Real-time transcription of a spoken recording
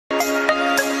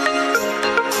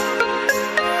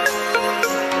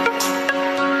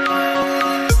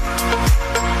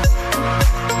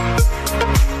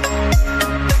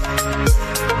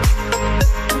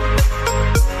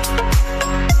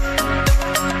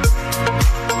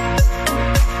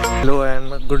Hello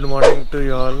and good morning to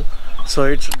you all. So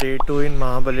it's day 2 in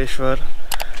Mahabaleshwar,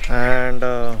 and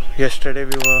yesterday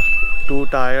we were too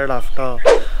tired after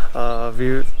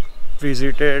we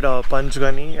visited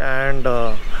Panchgani and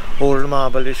old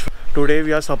Mahabaleshwar. Today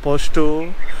we are supposed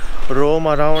to roam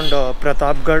around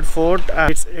Pratapghad Fort, and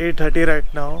it's 8:30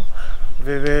 right now.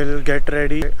 We will get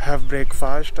ready, have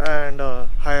breakfast and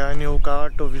hire a new car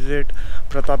to visit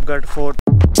Pratapghad Fort.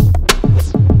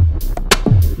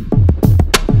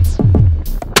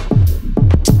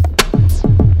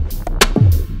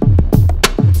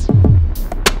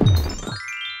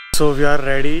 So we are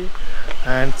ready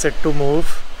and set to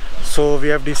move. So we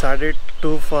have decided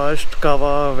to first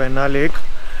cover Venna Lake,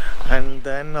 and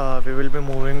then we will be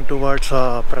moving towards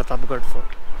Pratapghad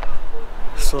Fort.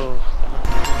 So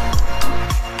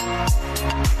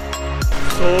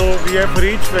we have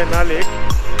reached Venna Lake,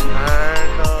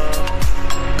 and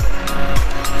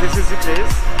this is the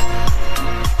place.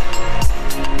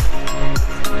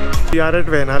 We are at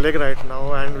Venna Lake right now,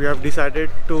 and we have decided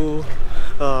to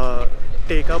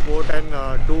take a boat and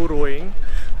do rowing,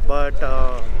 but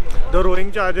the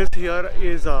rowing charges here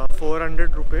is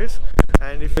 400 rupees,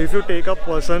 and if you take a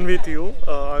person with you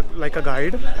like a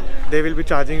guide, they will be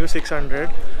charging you 600,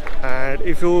 and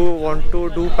if you want to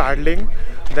do paddling,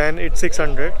 then it's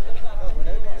 600.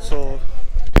 So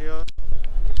here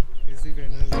is the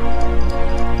Venna Lake.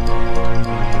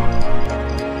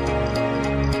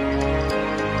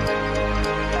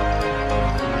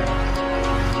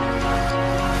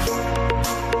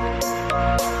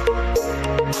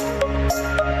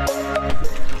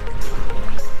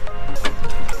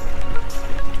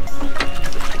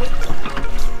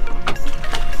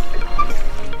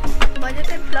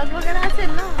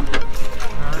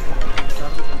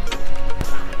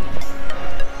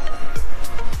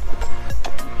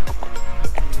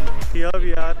 Here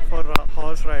we are for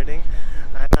horse riding,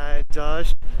 and I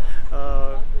just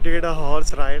did a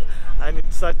horse ride, and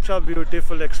it's such a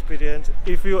beautiful experience.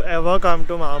 If you ever come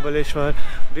to Mahabaleshwar,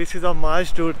 this is a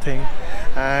must do thing,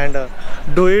 and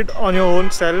do it on your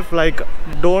own self. Like,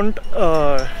 don't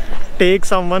take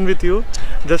someone with you,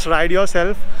 just ride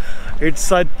yourself. It's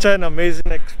such an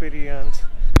amazing experience.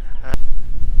 And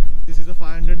this is a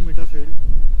 500-meter field,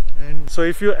 and so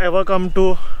if you ever come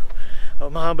to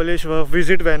Mahabaleshwar,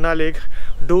 visit Venna Lake,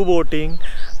 do boating,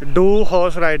 do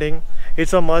horse riding.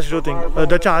 It's a must do thing.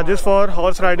 The charges for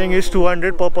horse riding is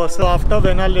 200 per person. So after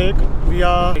Venna Lake, we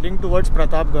are heading towards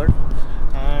Pratapgarh,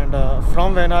 and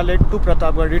from Venna Lake to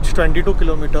Pratapgarh it's 22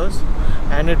 kilometers,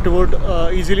 and it would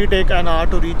easily take an hour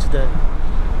to reach there.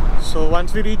 So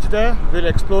once we reach there, we'll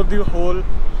explore the whole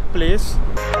place.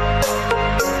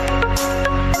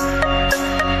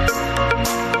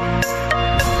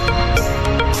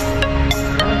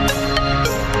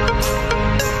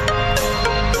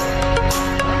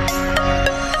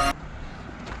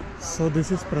 So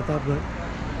this is Pratapgarh.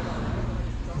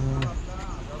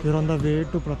 We're on the way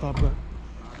to Pratapgarh,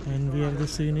 and we have the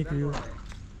scenic view.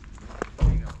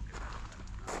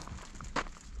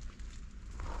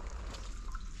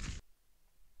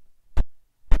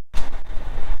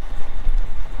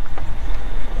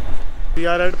 We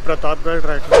are at Pratapgarh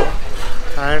right now,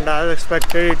 and as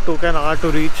expected it took an hour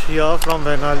to reach here from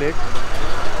Venna Lake,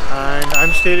 and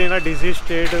I'm still in a dizzy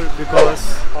state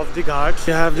because of the ghats.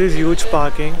 We have this huge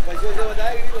parking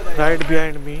right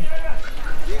behind me.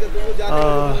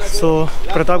 So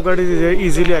Pratapgarh is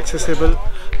easily accessible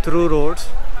through roads,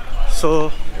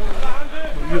 so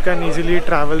you can easily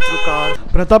travel through cars.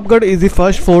 Pratapgarh is the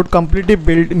first fort completely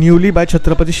built newly by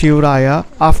Chhatrapati Shivraya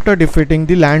after defeating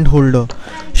the landholder.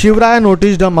 Shivraya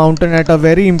noticed the mountain at a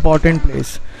very important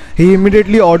place. He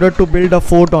immediately ordered to build a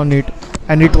fort on it,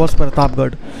 and it was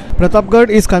Pratapgarh. Pratapgarh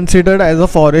is considered as a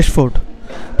forest fort.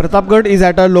 Pratapgarh is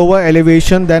at a lower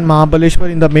elevation than Mahabaleshwar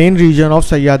in the main region of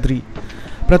Sahyadri.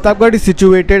 Pratapgarh is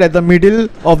situated at the middle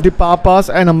of the Pa Pass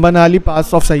and Ambanali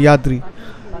Pass of Sahyadri.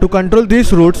 To control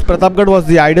these routes, Pratapgarh was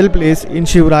the ideal place in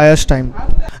Shivraya's time.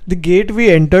 The gate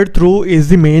we entered through is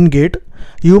the main gate.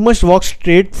 You must walk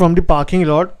straight from the parking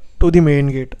lot to the main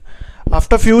gate.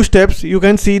 After few steps, you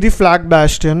can see the flag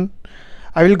bastion.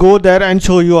 I will go there and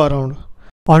show you around.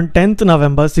 On 10th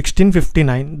November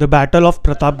 1659, the Battle of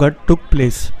Pratapgarh took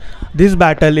place. This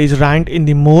battle is ranked in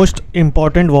the most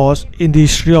important wars in the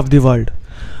history of the world.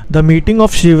 The meeting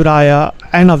of Shivraya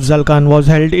and Afzal Khan was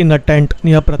held in a tent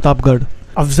near Pratapgarh.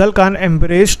 Afzal Khan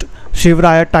embraced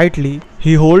Shivraya tightly.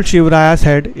 He held Shivraya's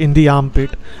head in the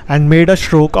armpit and made a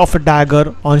stroke of a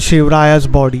dagger on Shivraya's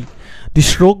body. The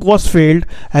stroke was failed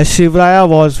as Shivraya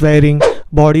was wearing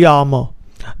body armor.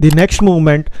 The next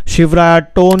movement,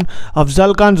 Shivraya torn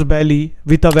Afzal Khan's belly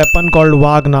with a weapon called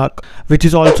Wagnak, which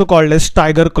is also called as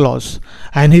tiger claws,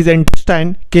 and his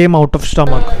intestine came out of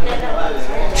stomach.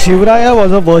 Shivraya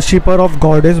was a worshipper of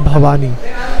goddess Bhavani.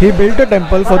 He built a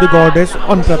temple for the goddess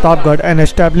on Pratapgarh and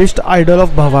established idol of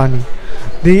Bhavani.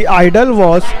 The idol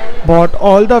was brought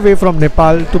all the way from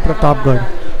Nepal to Pratapgarh.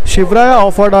 Shivraya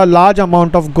offered a large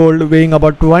amount of gold weighing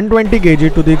about 120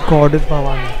 kg to the goddess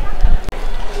Bhavani.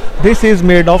 This is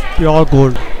made of pure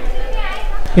gold.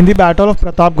 In the battle of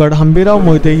Pratapgarh, Hambirrao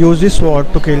Mohite used his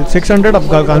sword to kill 600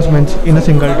 Afghan gunsmen in a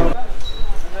single day.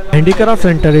 Handicraft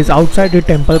center is outside the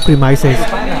temple premises.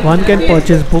 One can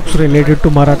purchase books related to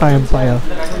Maratha Empire.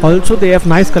 Also, they have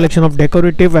nice collection of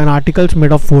decorative and articles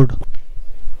made of wood.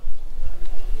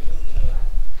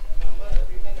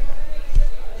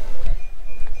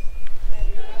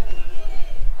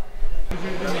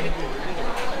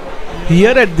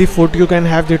 Here at the fort you can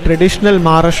have the traditional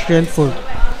Maharashtrian food.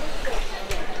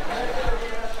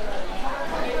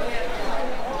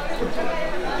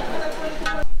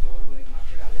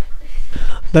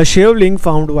 The Shivling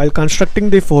found while constructing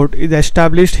the fort is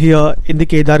established here in the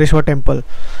Kedareshwar temple.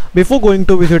 Before going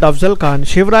to visit Afzal Khan,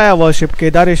 Shivraya worshipped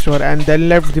Kedareshwar and then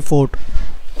left the fort.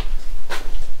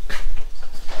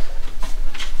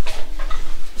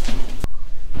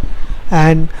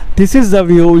 And this is the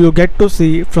view you get to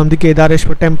see from the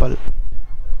Kedareshwar temple.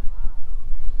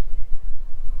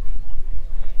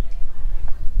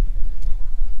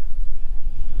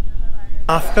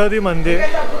 After the mandir,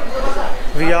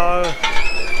 we are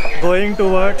going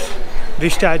towards the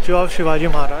statue of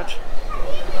Shivaji Maharaj.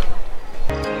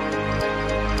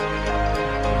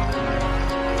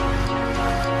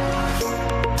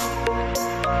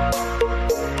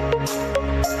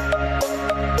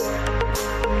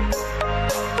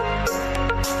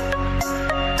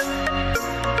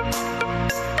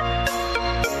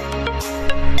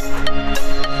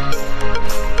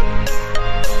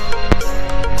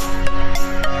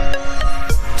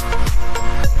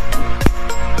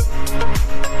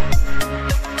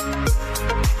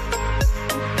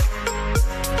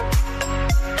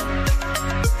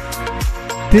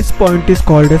 This point is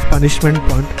called as punishment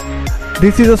point.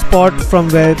 This is a spot from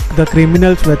where the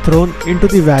criminals were thrown into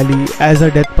the valley as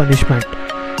a death punishment.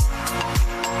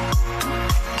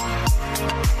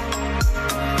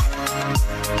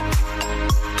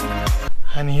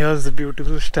 And here's the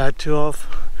beautiful statue of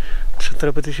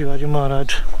Chhatrapati Shivaji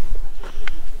Maharaj.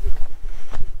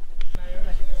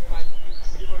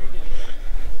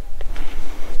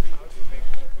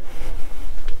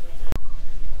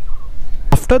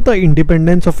 After the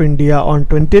independence of India on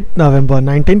 20th November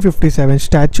 1957,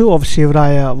 statue of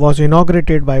Shivraya was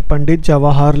inaugurated by Pandit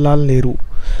Jawaharlal Nehru,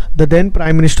 the then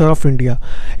Prime Minister of India.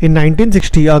 In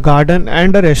 1960, a garden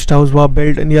and a rest house were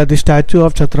built near the statue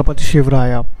of Chhatrapati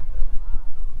Shivraya.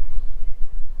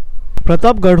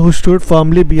 Pratapgarh, who stood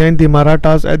firmly behind the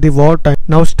Marathas at the wartime,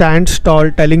 now stands tall,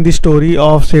 telling the story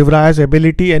of Shivraya's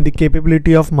ability and the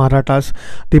capability of Marathas,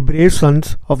 the brave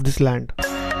sons of this land.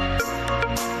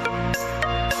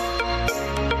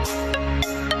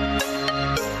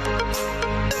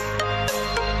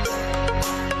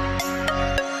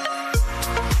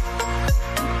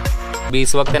 अभी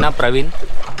इस वक्त है ना प्रवीण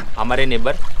हमारे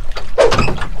neighbour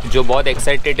जो बहुत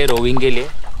excited है roving के लिए,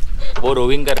 वो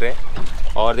रोविंग कर रहे हैं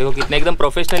और देखो कितने एकदम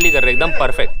प्रोफेशनली कर रहे हैं, एकदम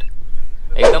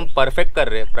परफेक्ट कर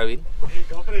रहे हैं प्रवीण।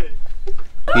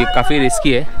 ये काफ़ी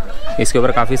रिस्की है, इसके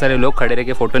ऊपर काफ़ी सारे लोग खड़े रह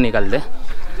के फ़ोटो निकालते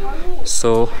हैं।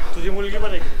 सो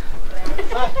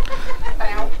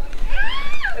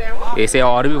ऐसे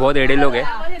और भी बहुत एडे लोग हैं,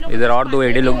 इधर और 2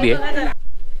 एडे लोग भी है।